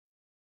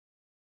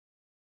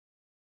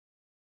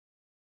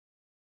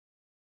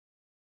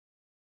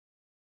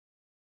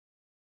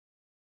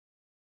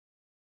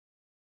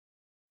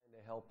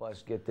help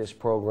us get this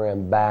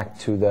program back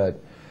to the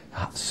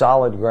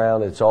solid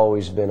ground it's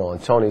always been on.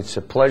 Tony, it's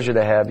a pleasure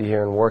to have you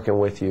here and working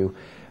with you.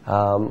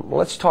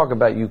 Let's talk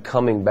about you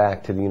coming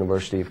back to the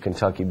University of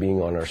Kentucky, being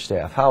on our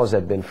staff. How has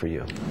that been for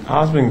you?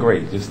 It's been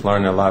great, just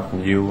learning a lot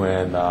from you,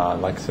 and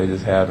like I said,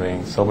 just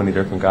having so many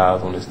different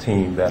guys on this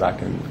team that I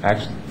can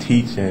actually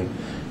teach and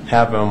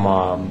have them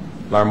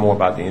learn more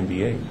about the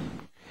NBA.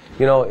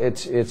 You know,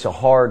 it's a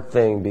hard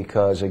thing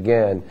because,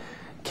 again,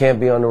 can't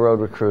be on the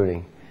road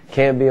recruiting,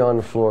 can't be on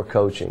the floor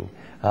coaching,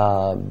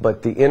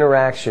 but the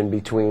interaction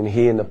between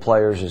he and the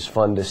players is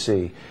fun to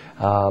see.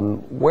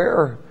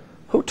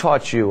 Who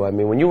taught you? I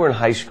mean, when you were in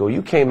high school,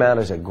 you came out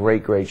as a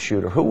great, great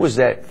shooter. Who was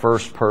that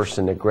first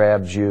person that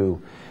grabbed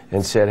you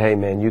and said, hey,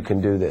 man, you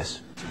can do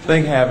this? I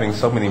think having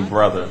so many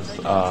brothers,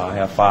 I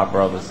have 5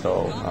 brothers,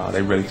 so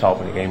they really taught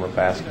me the game of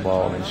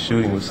basketball, and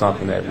shooting was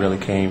something that really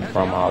came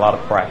from a lot of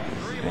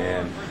practice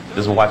and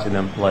just watching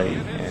them play,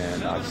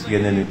 and just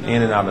getting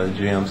in and out of the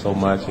gym so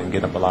much and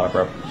getting up a lot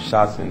of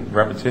shots and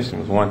repetition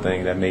was one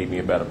thing that made me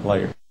a better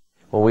player.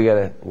 Well, we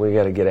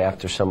gotta get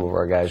after some of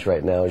our guys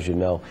right now, as you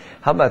know.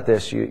 How about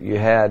this? You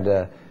had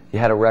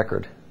a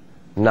record,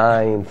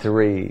 9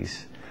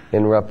 threes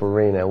in Rupp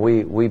Arena.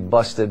 We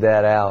busted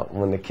that out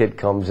when the kid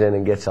comes in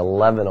and gets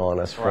 11 on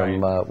us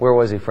from where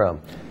was he from?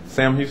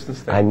 Sam Houston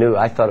State.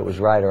 I thought it was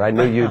Ryder. I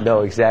knew you'd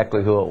know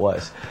exactly who it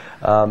was.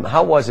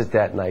 How was it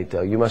that night,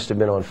 though? You must have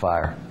been on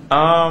fire.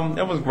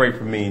 It was great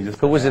for me.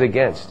 Who was it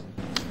against?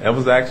 It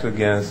was actually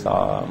against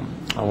I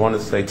want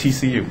to say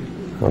TCU.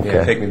 Okay.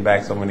 Yeah, it took me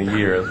back so many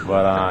years,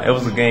 but it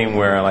was a game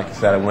where, like I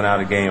said, I went out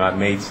of the game. I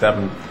made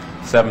seven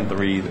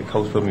threes. The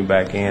coach put me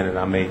back in, and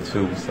I made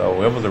 2.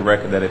 So it was a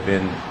record that had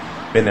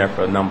been there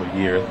for a number of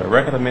years. But a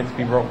record that meant to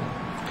be broken.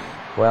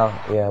 Well,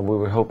 yeah, we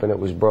were hoping it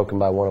was broken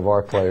by one of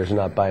our players,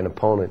 not by an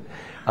opponent.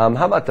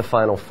 How about the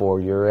Final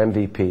Four? You're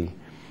MVP.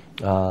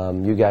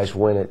 You guys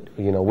win it.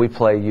 You know, we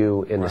play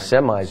you in the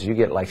semis. You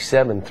get like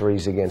 7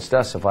 threes against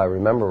us, if I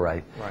remember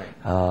right.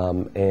 I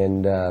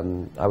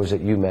was at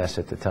UMass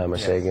at the time, I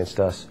say, against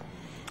us.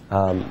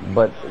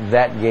 But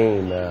that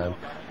game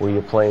where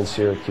you're playing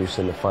Syracuse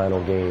in the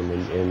final game,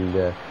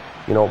 and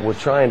you know, we're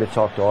trying to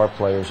talk to our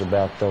players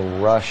about the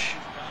rush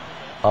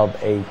of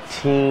a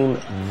team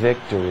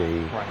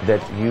victory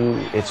that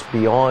it's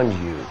beyond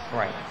you.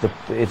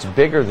 It's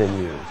bigger than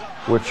you.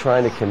 We're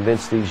trying to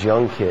convince these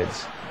young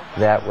kids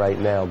that right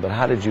now, but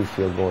how did you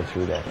feel going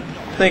through that?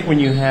 I think when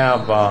you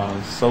have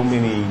so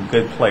many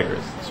good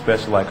players,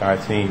 especially like our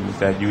team, is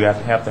that you have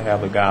to have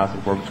the guys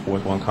that work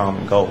towards one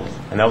common goal,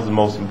 and that was the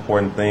most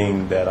important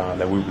thing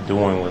that we were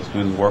doing, was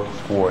we were working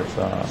towards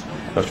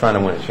trying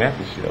to win a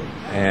championship.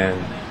 And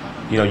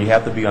you know, you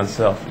have to be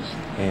unselfish,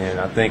 and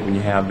I think when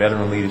you have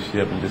veteran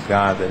leadership and just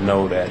guys that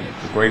know that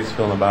the greatest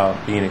feeling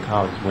about being in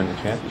college is winning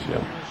a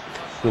championship.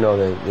 You know,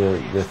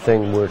 the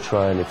thing we're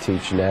trying to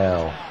teach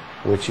now,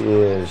 which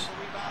is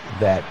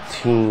that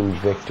team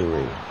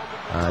victory.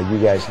 You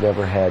guys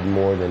never had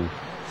more than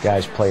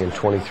guys playing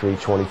 23,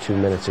 22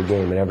 minutes a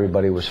game, and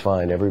everybody was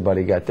fine.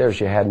 Everybody got theirs.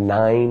 You had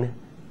 9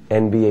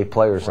 NBA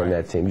players on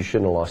that team. You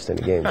shouldn't have lost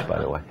any games, by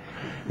the way.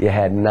 You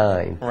had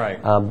 9.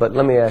 But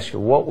let me ask you,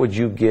 what would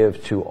you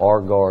give to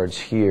our guards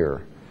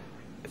here,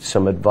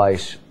 some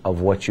advice of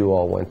what you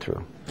all went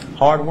through?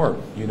 Hard work.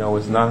 You know,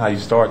 it's not how you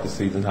start the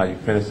season, how you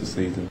finish the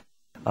season.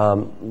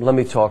 Let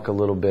me talk a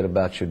little bit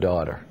about your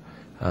daughter.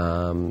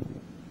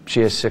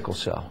 She has sickle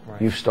cell.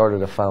 You've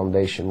started a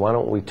foundation. Why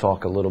don't we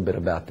talk a little bit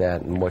about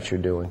that and what you're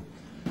doing?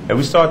 Yeah,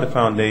 we started the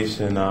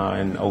foundation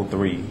in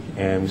 '03,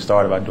 and we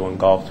started by doing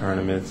golf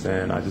tournaments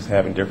and just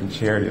having different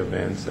charity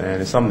events. And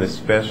it's something that's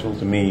special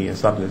to me and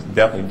something that's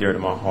definitely dear to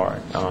my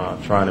heart,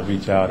 trying to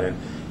reach out and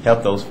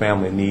help those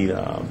families in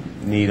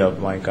need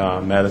of like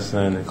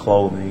medicine and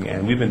clothing.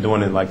 And we've been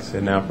doing it, like I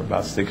said, now for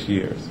about 6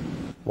 years.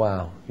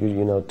 Wow,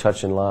 you know,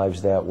 touching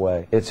lives that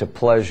way. It's a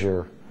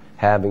pleasure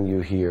having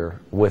you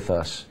here with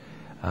us.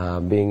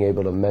 Being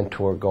able to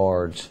mentor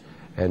guards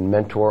and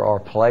mentor our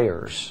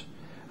players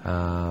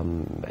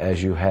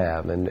as you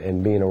have,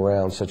 and being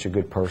around such a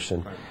good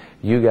person.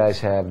 You guys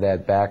have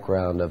that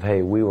background of,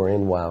 hey, we were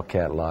in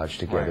Wildcat Lodge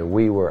together.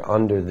 We were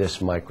under this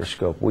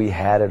microscope. We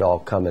had it all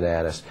coming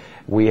at us.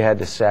 We had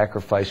to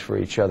sacrifice for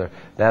each other.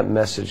 That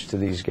message to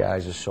these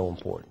guys is so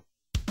important.